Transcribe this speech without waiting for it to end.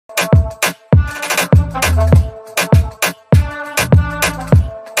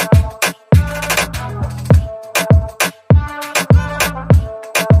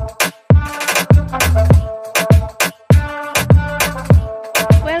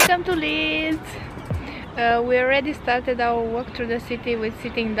Welcome to Leeds. We already started our walk through the city with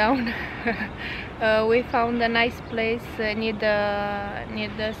sitting down. We found a nice place near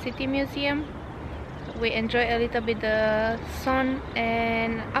the city museum. We enjoy a little bit the sun,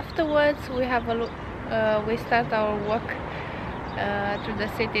 and afterwards we have a look. We start our walk through the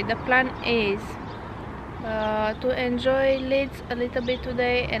city. The plan is to enjoy Leeds a little bit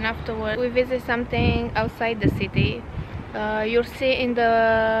today, and afterwards we visit something outside the city. You'll see in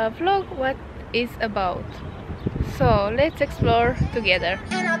the vlog what it's about. So let's explore together.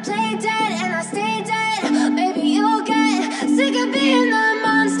 And I play dead and I stay dead. Baby, you'll get sick of being the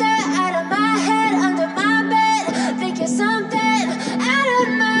monster out of my head, under my bed. Think you're something out of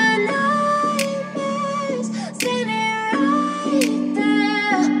my nightmares, standing right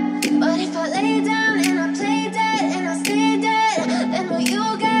there. But if I lay down and I play dead and I stay dead, then will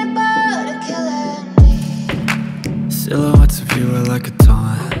you get bored of killing me? Silhouettes of you are like a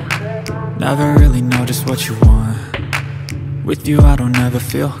taunt. Never really know just what you want. With you I don't ever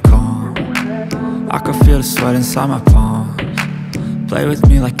feel calm. I can feel the sweat inside my palms. Play with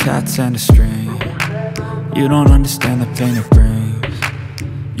me like cats and a string. You don't understand the pain it brings.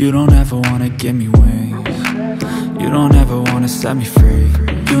 You don't ever wanna give me wings. You don't ever wanna set me free.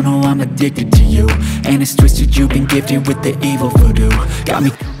 You know I'm addicted to you, and it's twisted. You've been gifted with the evil voodoo. Got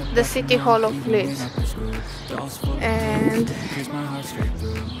me. The city hall of Leeds, and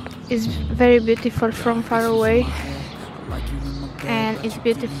it's very beautiful from far away, and it's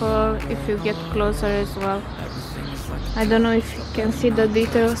beautiful if you get closer as well. I don't know if you can see the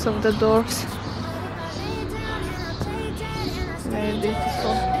details of the doors. Very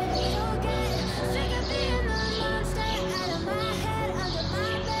beautiful.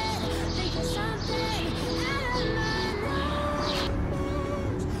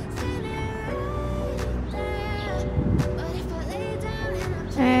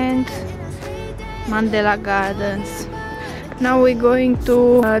 And Mandela Gardens. Now we're going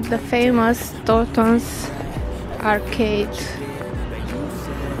to the famous Torton's arcade.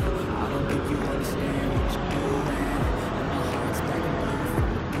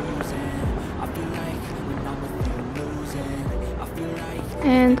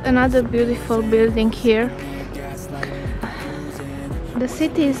 And another beautiful building here. The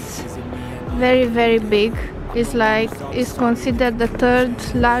city is very big. It's considered the third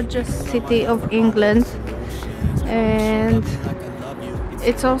largest city of England, and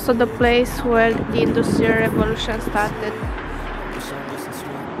it's also the place where the Industrial Revolution started.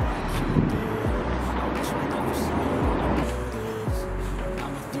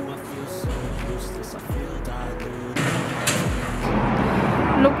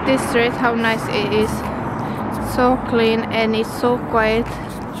 Look this street, how nice it is. So clean, and it's so quiet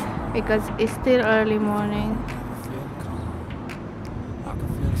because it's still early morning.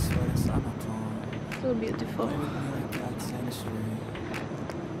 So beautiful.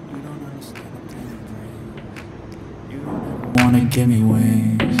 Wanna give me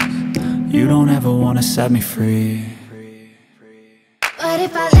wings. You don't ever wanna set me free. But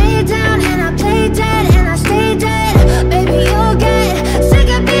if I lay down and I play dead and I stay dead, baby, you'll get sick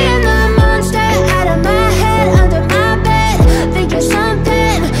of being the monster out of my head, under my bed. Think you're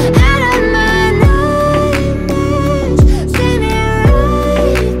something out of my nightmares, standing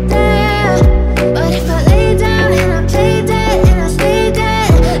right there. But if I lay down and I play dead and I stay dead,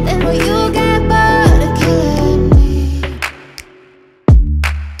 then will you get bored of killing me?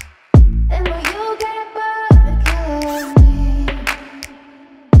 Then will you get bored of killing me?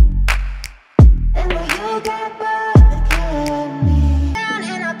 And will you get bored of killing me? Down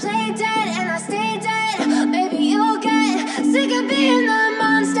and I play dead and I stay dead. Baby, you'll get sick of being the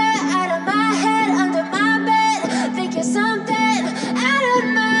monster out of my head, under my bed. Think you're something out of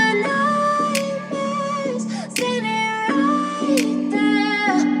my nightmares, standing right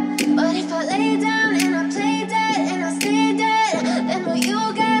there. But if I lay down and I play dead and I stay dead, then will you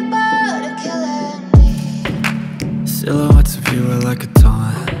get bored of killing me? Silhouettes of you are like a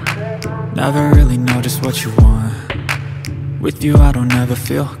taunt. Never really know just what you want. With you I don't ever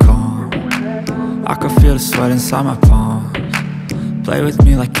feel calm. I can feel the sweat inside my palms. Play with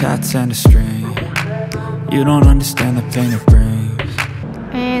me like cats and a string. You don't understand the pain it brings.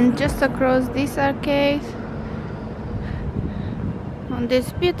 And just across this arcade, on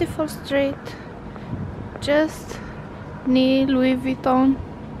this beautiful street, just near Louis Vuitton,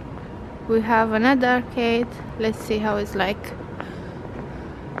 we have another arcade. Let's see how it's like.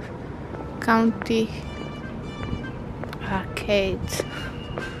 County Arcade.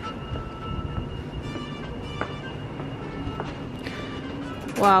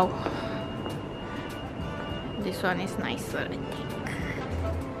 Wow, this one is nicer, I think.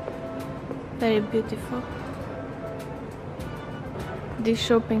 Very beautiful. This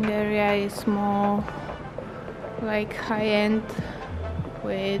shopping area is more like high-end,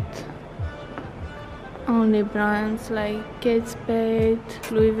 with only brands like Kate Spade,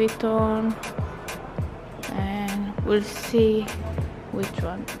 Louis Vuitton, and we'll see which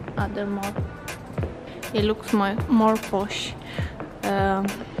one other more. It looks more posh.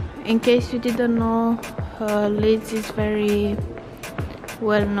 In case you didn't know, Leeds is very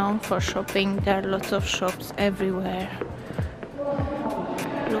well known for shopping. There are lots of shops everywhere.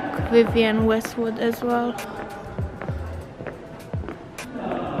 Look, Vivienne Westwood as well.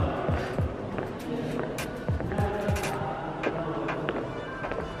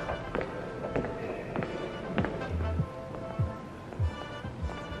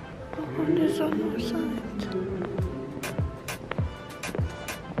 Oh, there's one more side.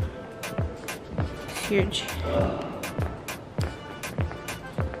 It's huge.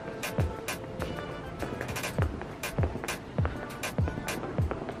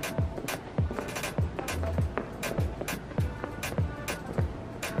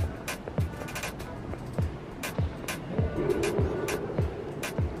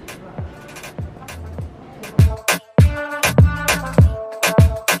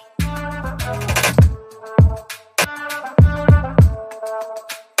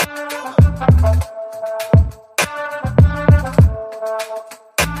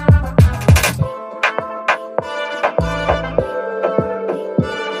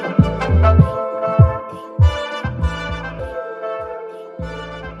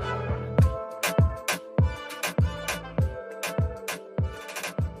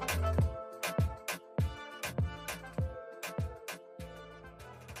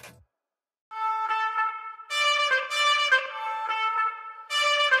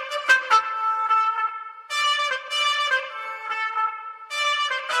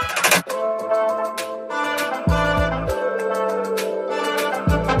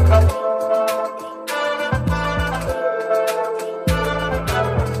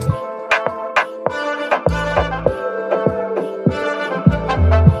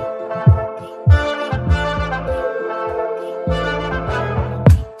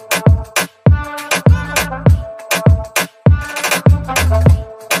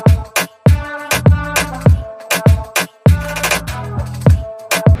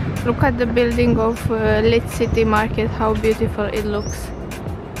 Look at the building of Leeds City Market, how beautiful it looks.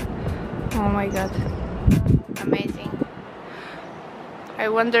 Oh my god, amazing. I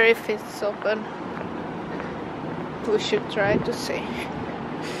wonder if it's open. We should try to see.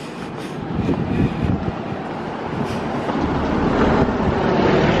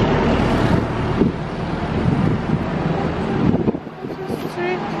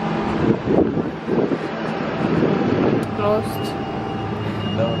 Closed.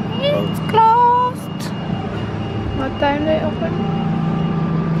 It's closed. What time they open?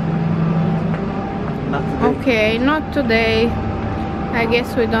 Not today. Okay, not today. I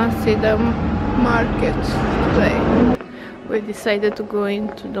guess we don't see the market today. We decided to go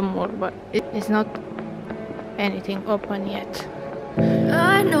into the mall, but it's not anything open yet.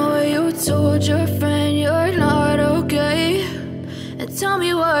 I know you told your friend you're not okay, and tell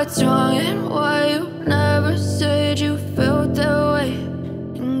me what's wrong and why you never said you felt that way.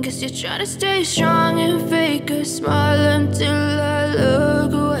 And guess you're trying to stay strong and fake a smile until I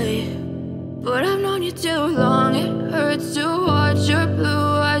look away. But I've known you too long, it hurts to watch your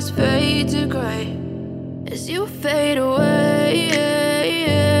blue eyes fade to gray as you fade away,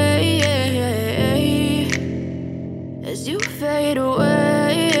 as you fade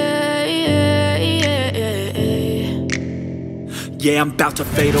away. Yeah, I'm about to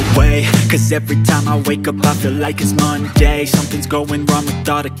fade away, cause every time I wake up I feel like it's Monday. Something's going wrong with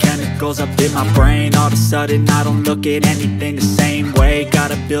all the chemicals up in my brain. All of a sudden I don't look at anything the same way.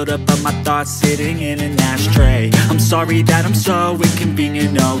 Got a build-up of my thoughts sitting in an ashtray. I'm sorry that I'm so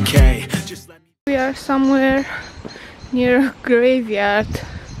inconvenient, okay. Just let me... We are somewhere near a graveyard.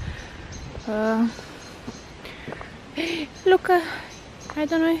 Look, I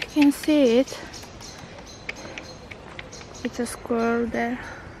don't know if you can see it. It's a squirrel there.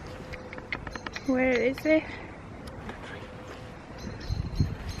 Where is it?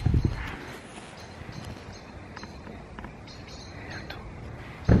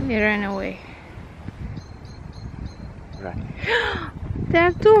 He ran away. Right. There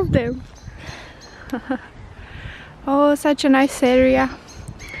are two of them. Oh, such a nice area.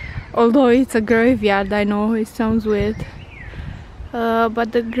 Although it's a graveyard, I know it sounds weird.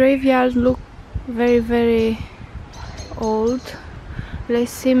 But the graveyard look very, very old.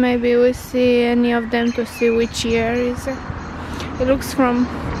 Let's see, maybe we see any of them to see which year is it. It looks from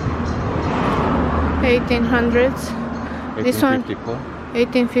 1800s. This one 1854.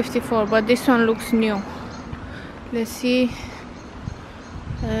 1854, but this one looks new. Let's see.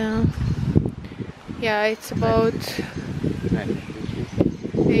 Yeah, it's about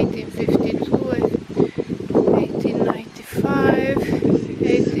 1852,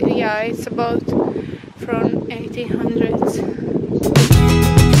 1895. Yeah, it's about from 1800s.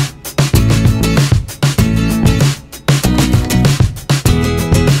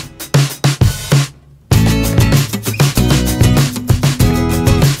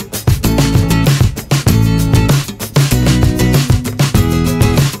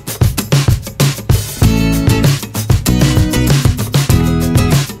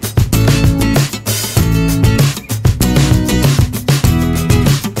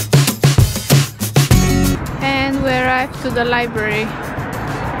 To the library.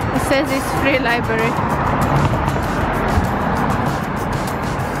 It says it's free library.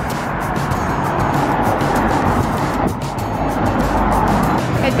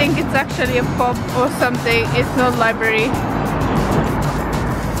 I think it's actually a pub or something. It's not library.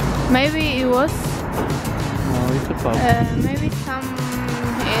 Maybe it was. No, it's a pub. Maybe some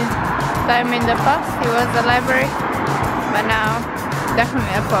time in the past it was a library, but now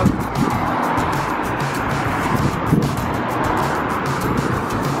definitely a pub.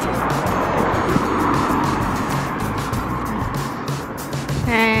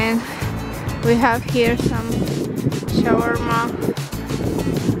 And we have here some shawarma,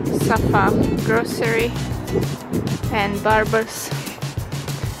 Safa grocery, and barbers,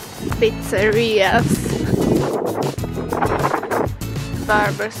 pizzerias,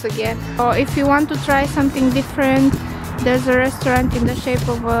 barbers again. Or if you want to try something different, there's a restaurant in the shape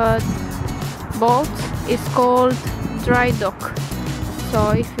of a boat. It's called Dry Dock.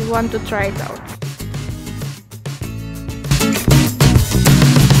 So if you want to try it out.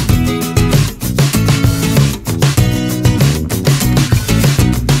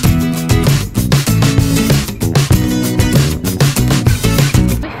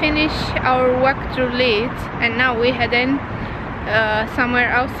 Our walk through Leeds, and now we heading somewhere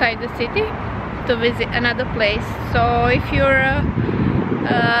outside the city to visit another place. So if you're a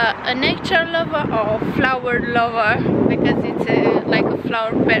nature lover or flower lover, because it's like a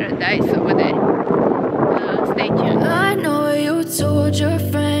flower paradise over there, stay tuned. I know you told your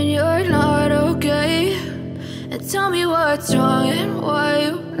friend you're not okay, and tell me what's wrong and why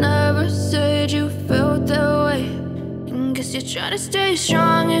you never said you felt that way. Guess you're trying to stay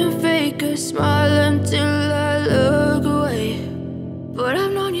strong and fake a smile until I look away. But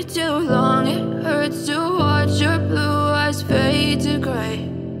I've known you too long, it hurts to watch your blue eyes fade to grey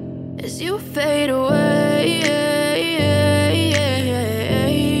as you fade away,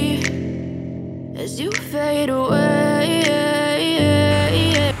 as you fade away.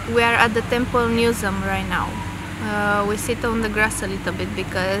 We are at the Temple Newsam right now. We sit on the grass a little bit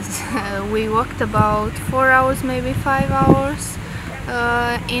because we walked about 4 hours, maybe 5 hours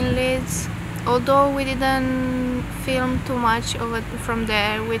in Leeds. Although we didn't film too much of it from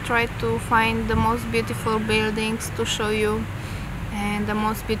there, we tried to find the most beautiful buildings to show you and the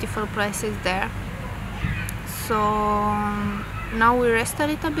most beautiful places there. So now we rest a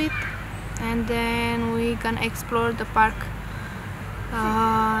little bit and then we can explore the park.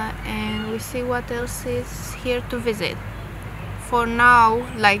 And we see what else is here to visit. For now,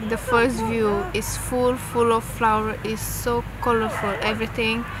 like the first view is full of flower, is so colorful,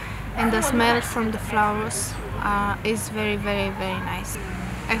 everything, and the smell from the flowers is very nice.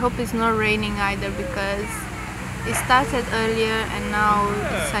 I hope it's not raining either, because it started earlier and now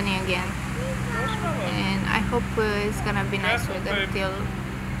it's sunny again, and I hope it's gonna be nice weather till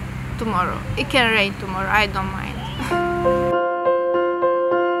tomorrow. It can rain tomorrow, I don't mind.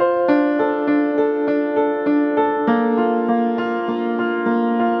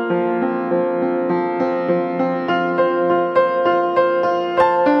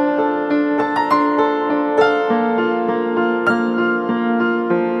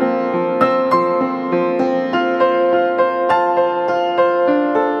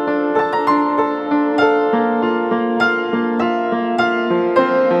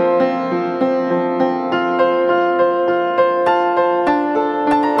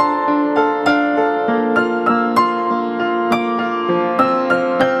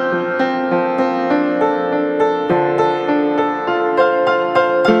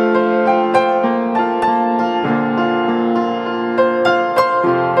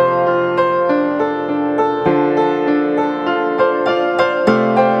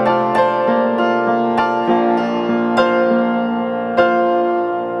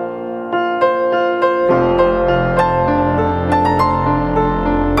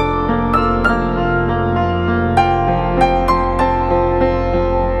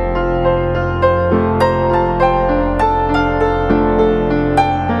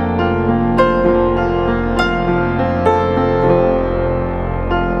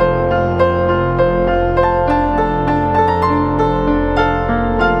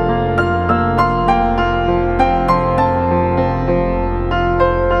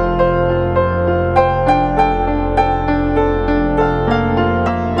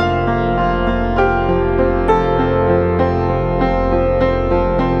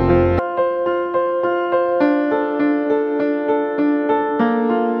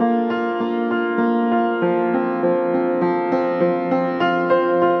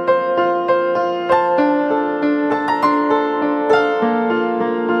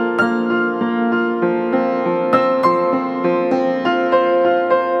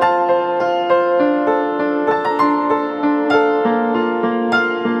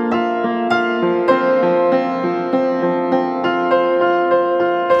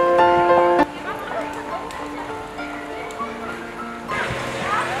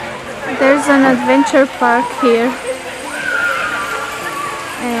 an adventure park here,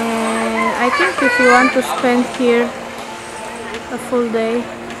 and I think if you want to spend here a full day,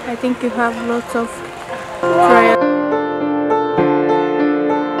 I think you have lots of trails.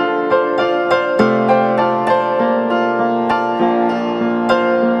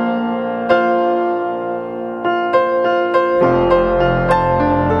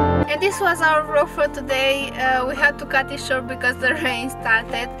 This was our vlog for today. We had to cut it short because the rain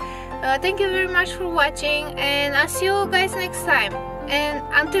started. Thank you very much for watching, and I'll see you guys next time. And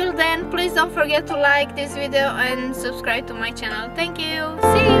until then, please don't forget to like this video and subscribe to my channel. Thank you.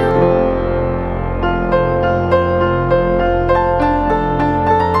 See you.